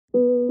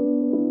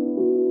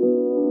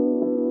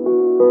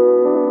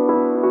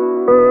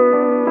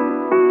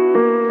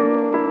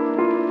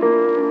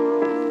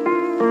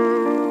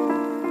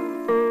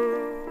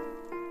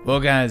Well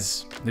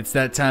guys, it's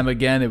that time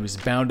again. It was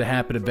bound to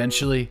happen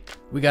eventually.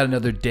 We got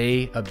another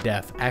day of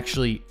death.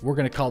 Actually, we're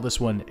going to call this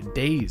one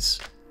Days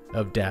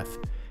of Death.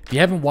 If you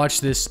haven't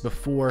watched this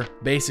before,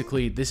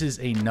 basically this is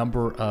a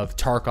number of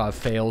Tarkov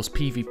fails,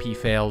 PvP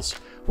fails,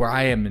 where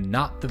I am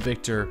not the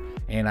victor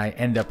and I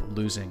end up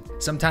losing.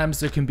 Sometimes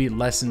there can be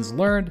lessons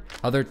learned,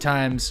 other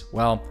times,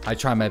 well, I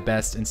try my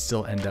best and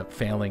still end up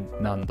failing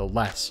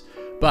nonetheless.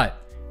 But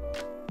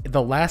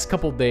the last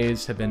couple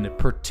days have been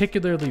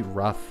particularly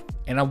rough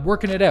and I'm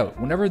working it out.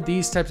 Whenever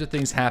these types of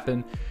things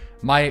happen,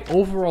 my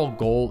overall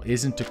goal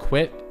isn't to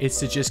quit,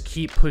 it's to just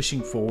keep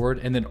pushing forward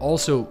and then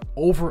also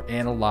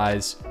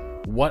overanalyze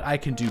what I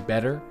can do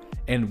better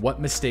and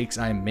what mistakes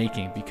I'm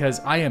making, because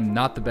I am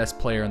not the best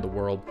player in the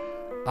world.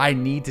 I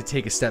need to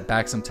take a step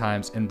back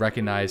sometimes and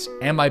recognize,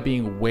 am I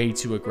being way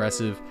too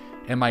aggressive?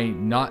 Am I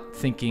not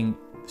thinking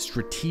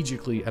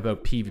strategically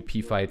about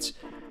PvP fights?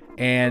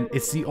 And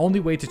it's the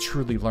only way to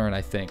truly learn,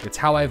 I think. It's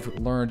how I've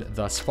learned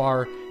thus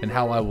far and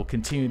how I will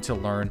continue to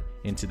learn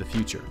into the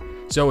future.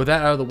 So with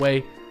that out of the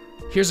way,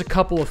 here's a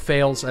couple of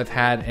fails I've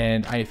had,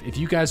 and if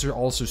you guys are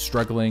also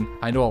struggling,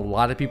 I know a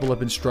lot of people have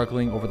been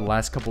struggling over the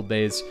last couple of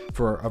days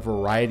for a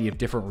variety of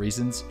different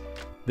reasons.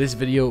 This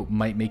video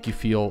might make you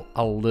feel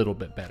a little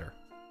bit better.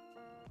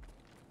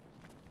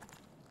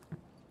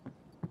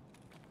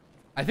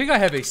 I think I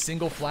have a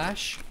single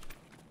flash.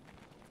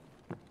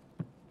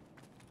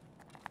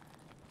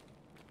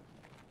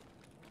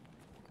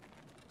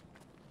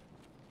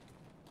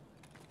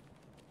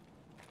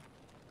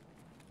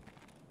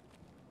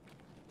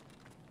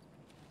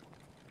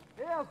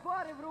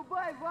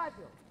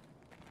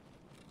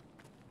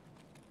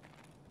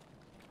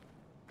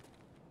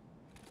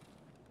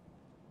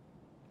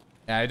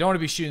 Yeah, I don't want to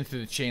be shooting through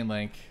the chain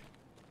link.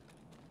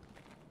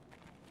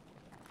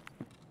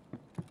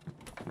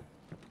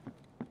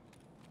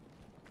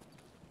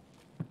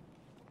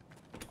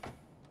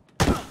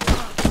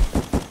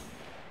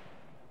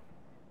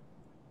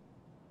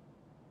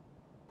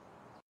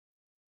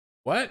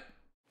 What?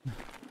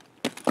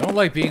 I don't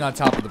like being on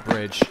top of the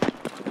bridge.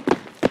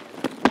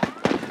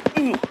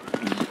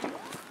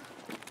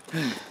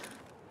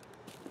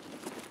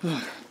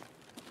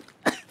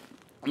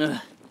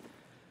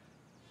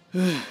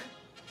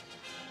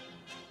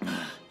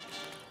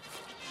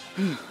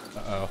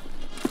 Uh-oh.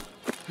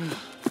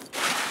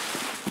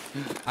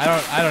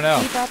 I don't know.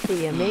 Keep up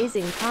the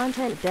amazing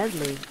content,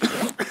 Deadly.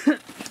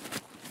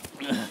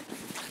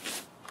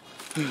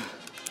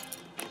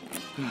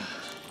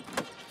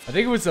 I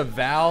think it was a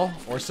Val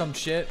or some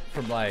shit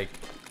from like...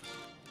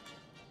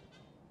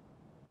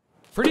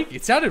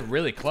 It sounded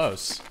really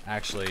close,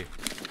 actually.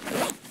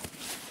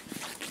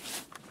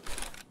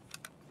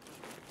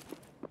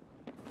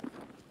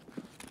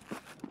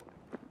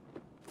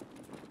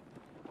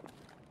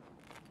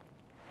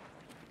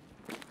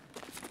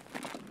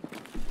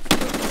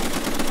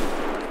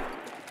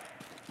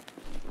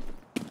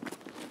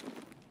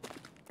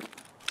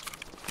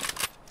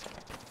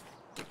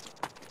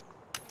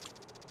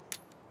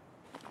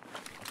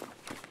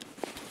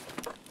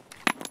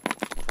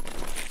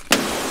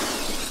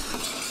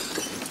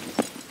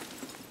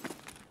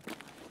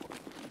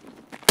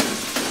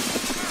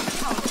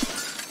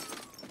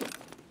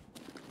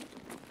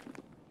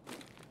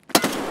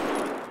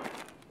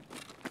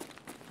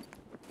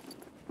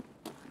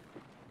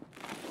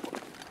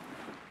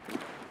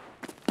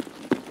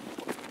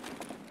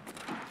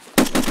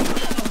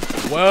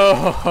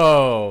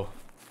 Whoa!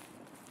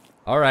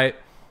 All right.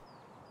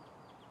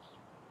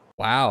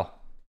 Wow.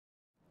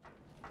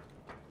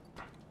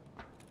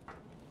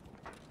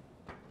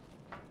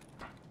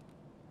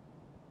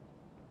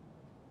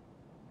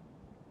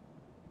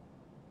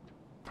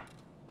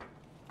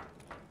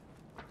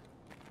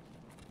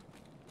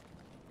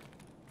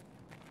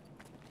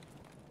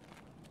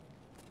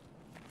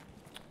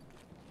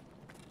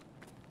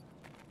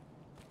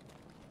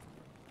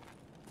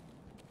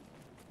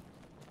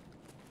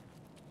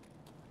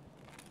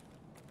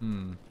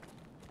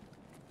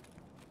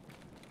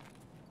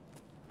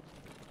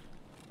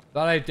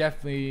 Thought I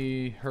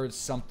definitely heard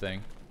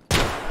something.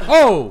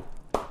 Oh!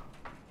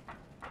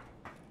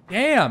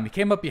 Damn, he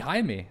came up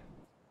behind me.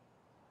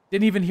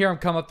 Didn't even hear him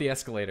come up the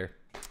escalator.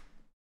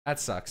 That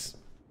sucks.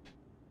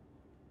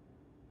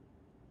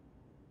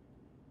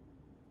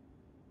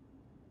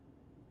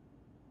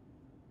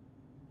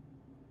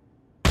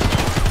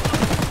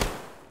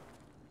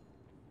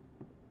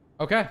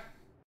 Okay.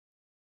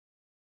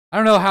 I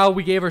don't know how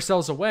we gave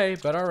ourselves away,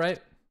 but all right.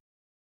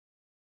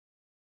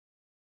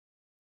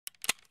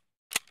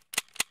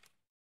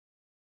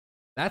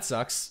 That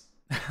sucks.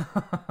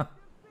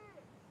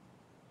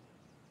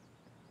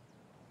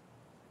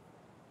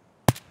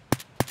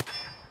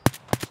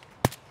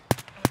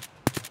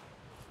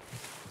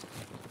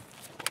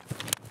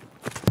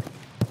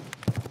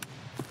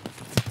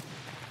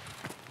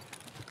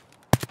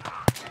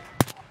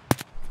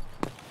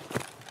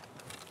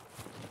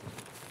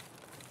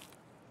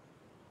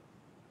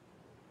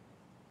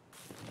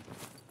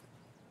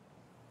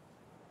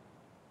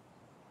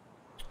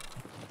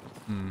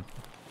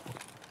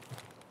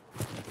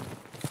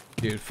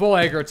 Dude, full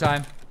aggro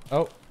time.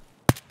 Oh.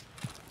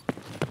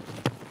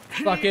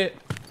 Fuck it.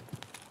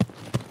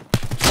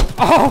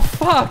 Oh,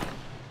 fuck.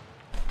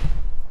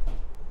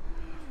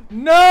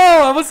 No,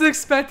 I wasn't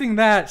expecting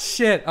that.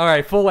 Shit. All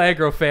right, full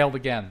aggro failed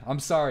again. I'm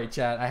sorry,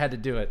 chat. I had to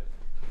do it.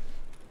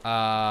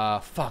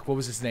 Fuck, what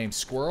was his name?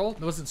 Squirrel?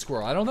 It wasn't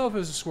Squirrel. I don't know if it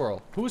was a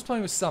Squirrel. Who was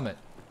playing with Summit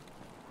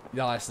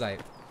last night?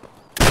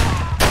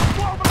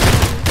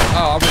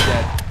 Oh, we're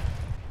dead.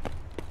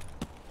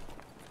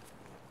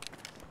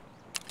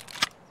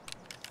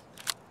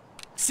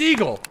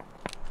 Seagull!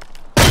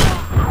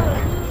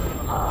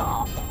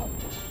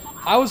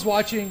 I was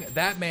watching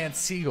that man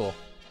Seagull.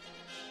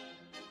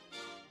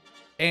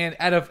 And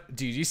out of,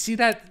 dude, you see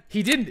that?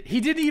 He didn't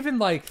even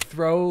like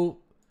throw,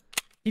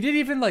 he didn't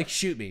even like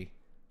shoot me.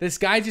 This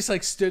guy just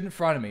like stood in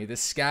front of me.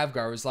 This scav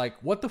guard was like,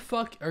 what the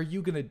fuck are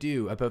you gonna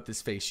do about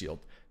this face shield?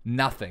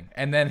 Nothing.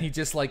 And then he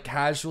just like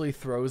casually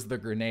throws the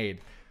grenade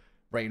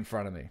right in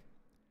front of me.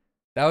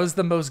 That was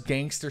the most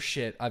gangster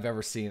shit I've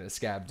ever seen a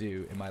scav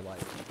do in my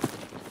life.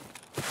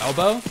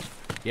 Elbow?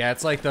 Yeah,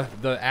 it's like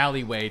the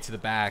alleyway to the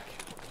back.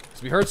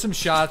 So we heard some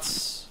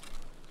shots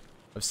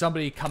of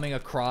somebody coming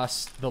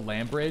across the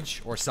land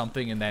bridge or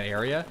something in that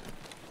area.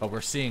 But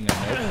we're seeing a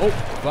note. Oh,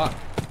 fuck.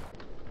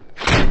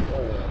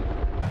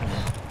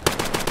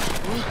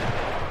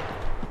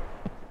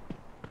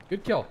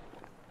 Good kill.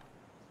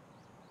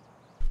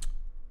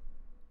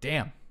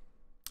 Damn.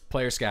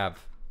 Player scav.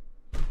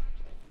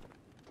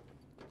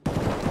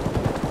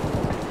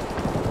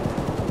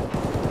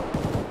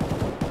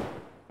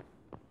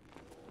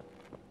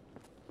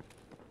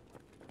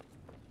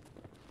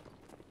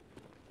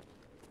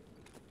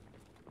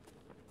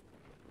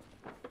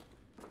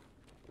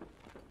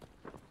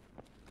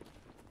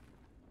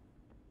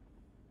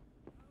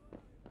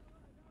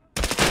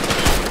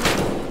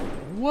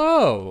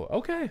 Whoa,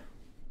 okay.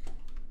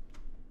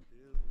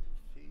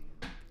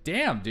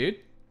 Damn, dude.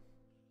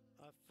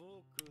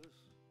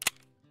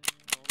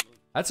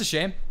 That's a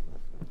shame.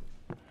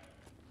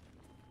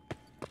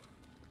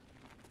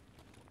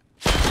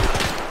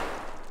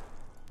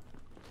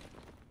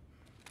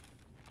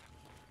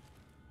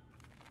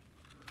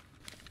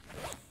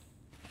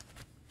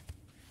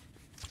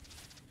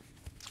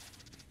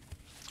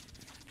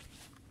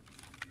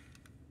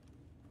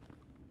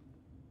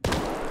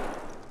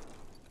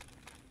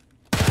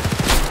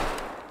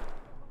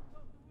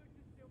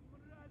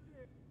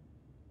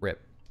 Rip.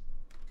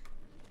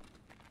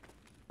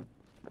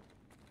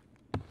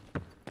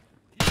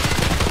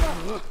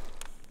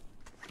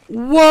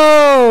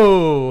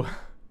 Whoa!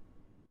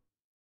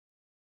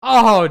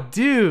 Oh,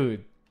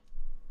 dude.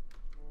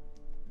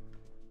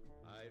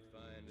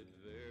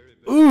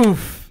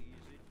 Oof.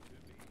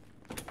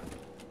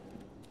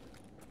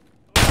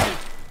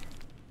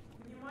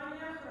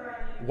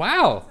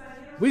 Wow.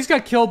 We just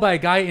got killed by a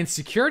guy in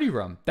security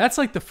room. That's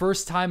like the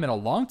first time in a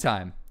long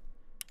time.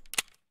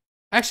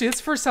 Actually, that's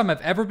the first time I've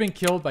ever been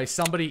killed by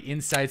somebody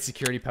inside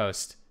security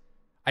post.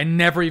 I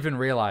never even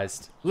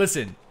realized.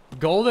 Listen,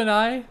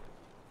 GoldenEye.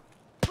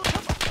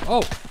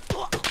 Oh.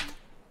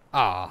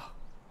 Ah.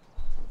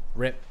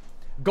 Rip.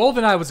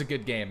 GoldenEye was a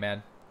good game,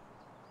 man.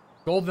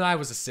 GoldenEye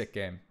was a sick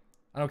game.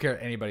 I don't care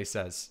what anybody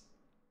says.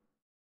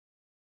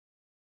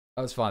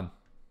 That was fun.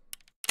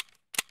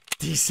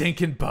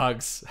 Desync and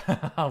bugs.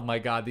 Oh my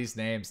god, these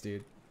names,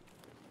 dude.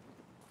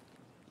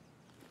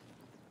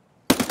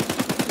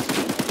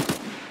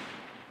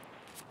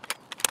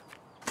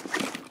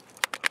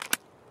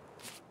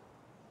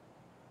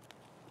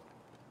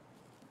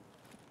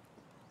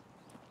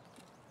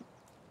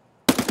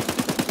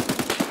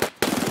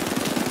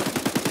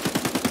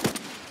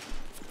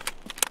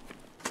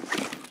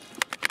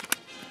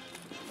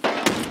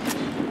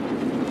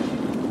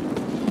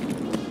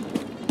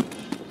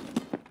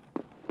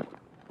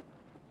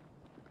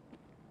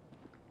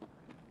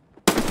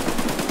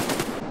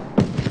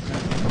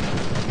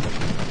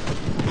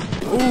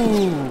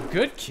 Ooh,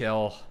 good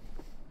kill.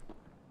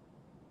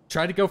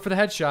 Tried to go for the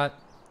headshot.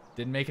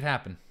 Didn't make it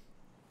happen.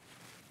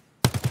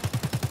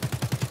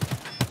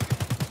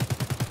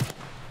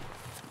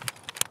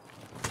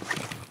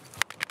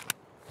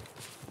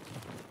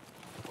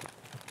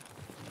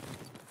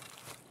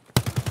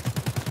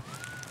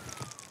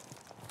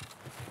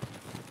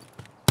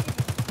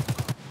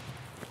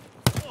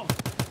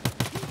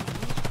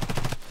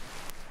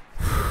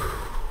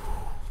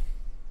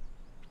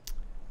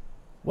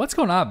 What's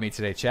going on with me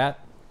today,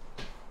 chat?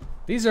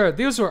 These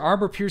were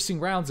armor-piercing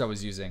rounds I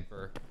was using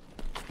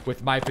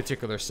with my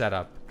particular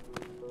setup.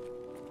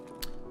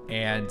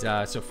 And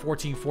so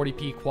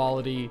 1440p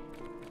quality.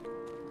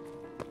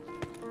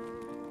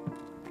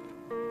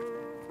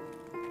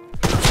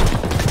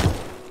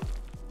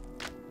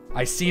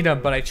 I seen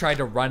him, but I tried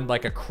to run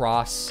like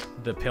across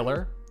the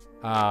pillar,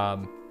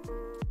 and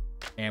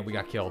we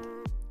got killed.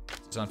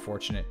 It's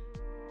unfortunate.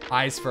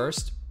 Eyes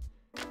first.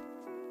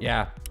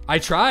 Yeah, I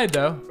tried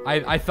though.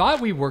 I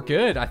thought we were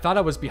good. I thought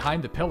I was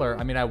behind the pillar.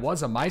 I mean, I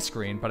was on my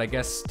screen, but I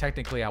guess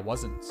technically I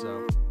wasn't,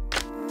 so.